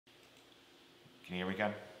Can you hear me,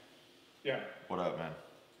 Ken? Yeah. What up, man?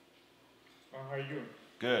 How are you?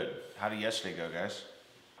 Good. How did yesterday go, guys?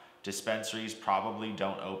 Dispensaries probably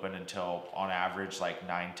don't open until, on average, like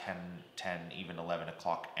 9, 10, even 11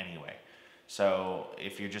 o'clock anyway. So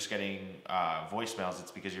if you're just getting voicemails,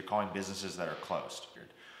 it's because you're calling businesses that are closed.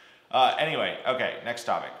 Anyway, okay, next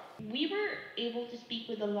topic. We were able to speak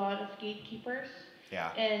with a lot of gatekeepers.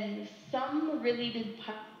 Yeah. And some really did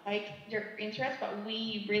hike their interest, but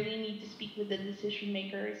we really need to speak with the decision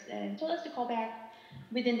makers and told us to call back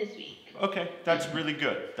within this week. Okay, that's really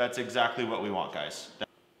good. That's exactly what we want, guys.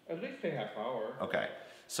 At least a half hour. Okay,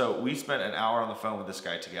 so we spent an hour on the phone with this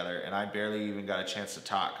guy together, and I barely even got a chance to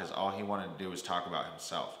talk because all he wanted to do was talk about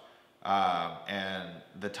himself. And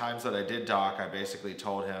the times that I did talk, I basically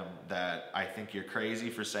told him that I think you're crazy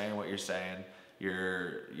for saying what you're saying.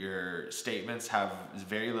 Your statements have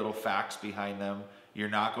very little facts behind them. You're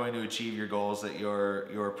not going to achieve your goals that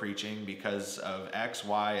you're preaching because of X,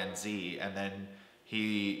 Y, and Z. And then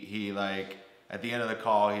he like, at the end of the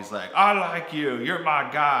call, he's like, I like you, you're my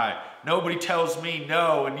guy. Nobody tells me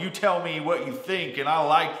no, and you tell me what you think, and I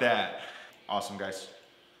like that. Awesome, guys.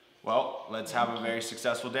 Well, let's have a very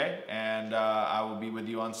successful day, and I will be with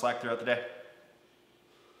you on Slack throughout the day.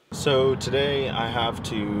 So today I have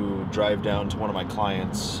to drive down to one of my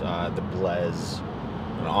clients, the Blaze,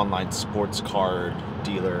 an online sports card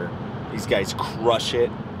dealer. These guys crush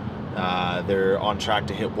it. They're on track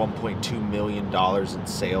to hit $1.2 million in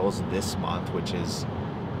sales this month, which is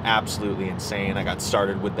absolutely insane. I got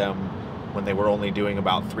started with them when they were only doing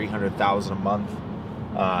about $300,000 a month,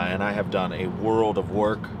 and I have done a world of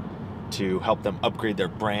work to help them upgrade their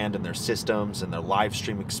brand and their systems and their live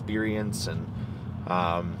stream experience. And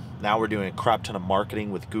now we're doing a crap ton of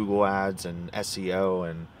marketing with Google ads and SEO.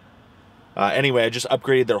 And anyway, I just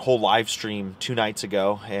upgraded their whole live stream 2 nights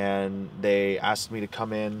ago, and they asked me to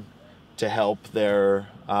come in to help their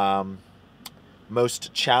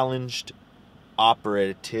most challenged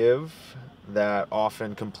operative that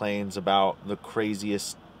often complains about the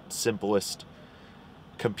craziest, simplest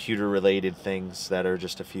computer related things that are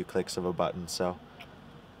just a few clicks of a button. So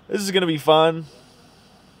this is gonna be fun.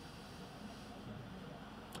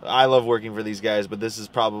 I love working for these guys, but this is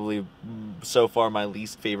probably so far my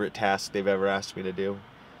least favorite task they've ever asked me to do.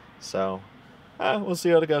 So we'll see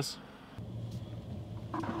how it goes.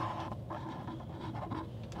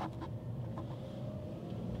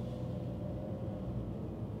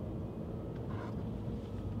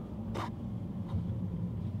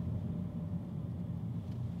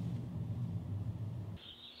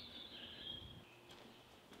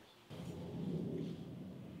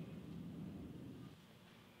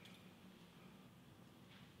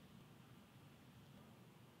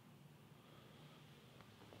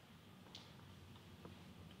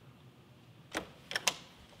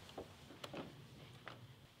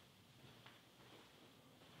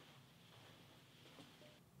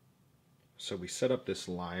 So we set up this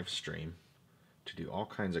live stream to do all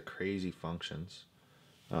kinds of crazy functions.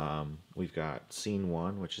 We've got scene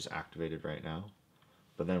 1, which is activated right now,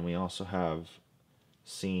 but then we also have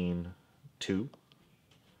scene 2,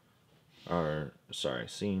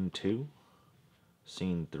 scene 2,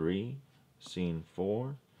 scene 3, scene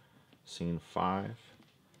 4, scene 5,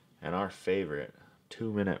 and our favorite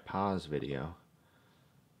 2-minute pause video.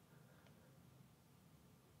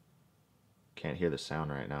 Can't hear the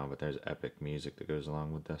sound right now, but there's epic music that goes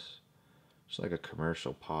along with this. It's like a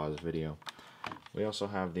commercial pause video. We also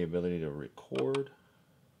have the ability to record.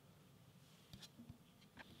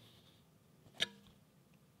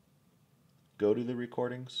 Go to the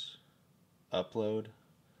recordings, upload,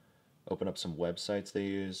 open up some websites they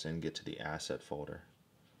use, and get to the asset folder.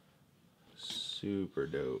 Super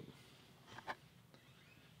dope.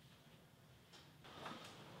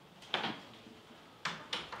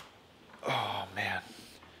 Oh man,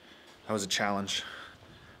 that was a challenge,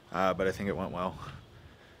 but I think it went well.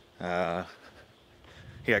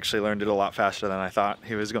 He actually learned it a lot faster than I thought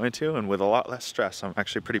he was going to, and with a lot less stress. I'm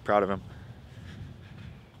actually pretty proud of him.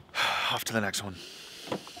 Off to the next one.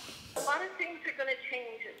 A lot of things are going to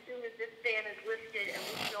change as soon as this ban is lifted and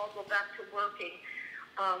we can all go back to working.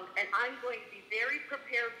 And I'm going to be very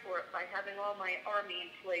prepared for it by having all my army in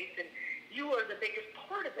place, and you are the biggest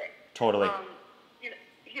part of it. Totally.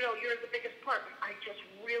 You know, you're the biggest part. I just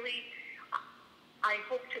really, I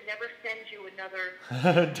hope to never send you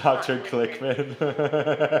another Dr. Clickman.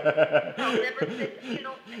 I'll never send, you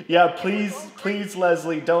know. Yeah, please,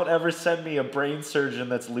 Leslie, don't ever send me a brain surgeon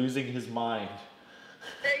that's losing his mind.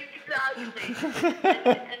 Exactly.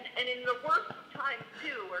 and in the worst times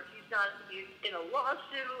too, where he's in a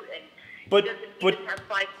lawsuit and he doesn't even have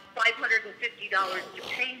 $550 to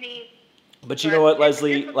pay me. But you know what,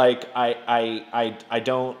 Leslie? Like I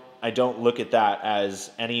don't look at that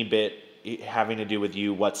as any bit having to do with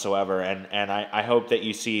you whatsoever. And I hope that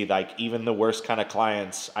you see, like, even the worst kind of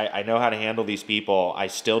clients, I know how to handle these people. I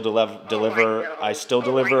still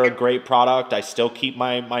deliver a great product. I still keep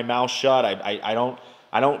my mouth shut.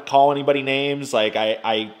 I don't call anybody names. Like,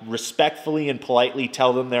 I respectfully and politely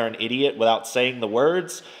tell them they're an idiot without saying the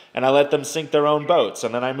words, and I let them sink their own boats,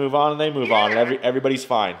 and then I move on and they move on, and everybody's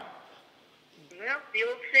fine. Well, the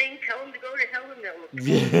old saying, tell them to go to hell and they'll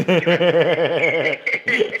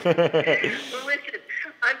Well, listen,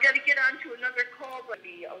 I've got to get on to another call, but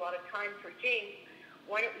be a lot of time for James.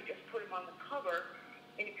 Why don't we just put him on the cover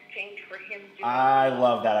in exchange for him doing... I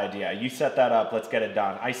love that idea. You set that up. Let's get it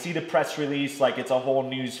done. I see the press release like it's a whole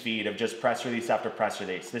news feed of just press release after press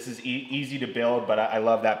release. This is easy to build, but I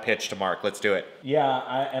love that pitch to Mark. Let's do it.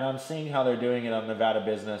 Yeah, and I'm seeing how they're doing it on Nevada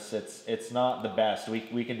Business. It's not the best.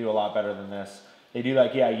 We can do a lot better than this. They do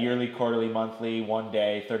like, yearly, quarterly, monthly, 1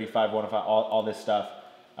 day, 35, 105, all this stuff.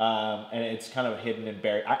 And it's kind of hidden and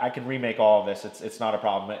buried. I can remake all of this. It's not a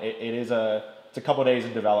problem. It's a couple days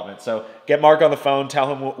in development. So get Mark on the phone,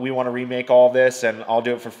 tell him we want to remake all of this, and I'll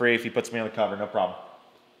do it for free if he puts me on the cover, no problem.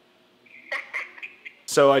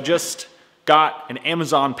 So I just got an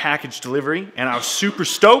Amazon package delivery, and I was super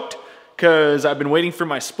stoked because I've been waiting for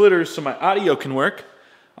my splitters so my audio can work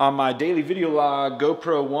on my daily video log,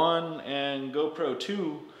 GoPro 1 and GoPro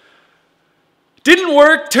 2. Didn't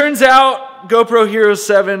work. Turns out GoPro Hero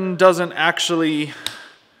 7 doesn't actually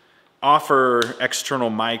offer external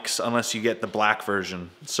mics unless you get the black version.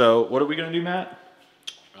 So what are we going to do, Matt?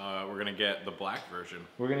 We're going to get the black version.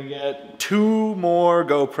 We're going to get 2 more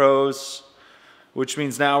GoPros, which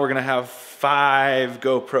means now we're going to have 5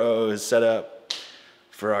 GoPros set up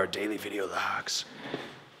for our daily video logs.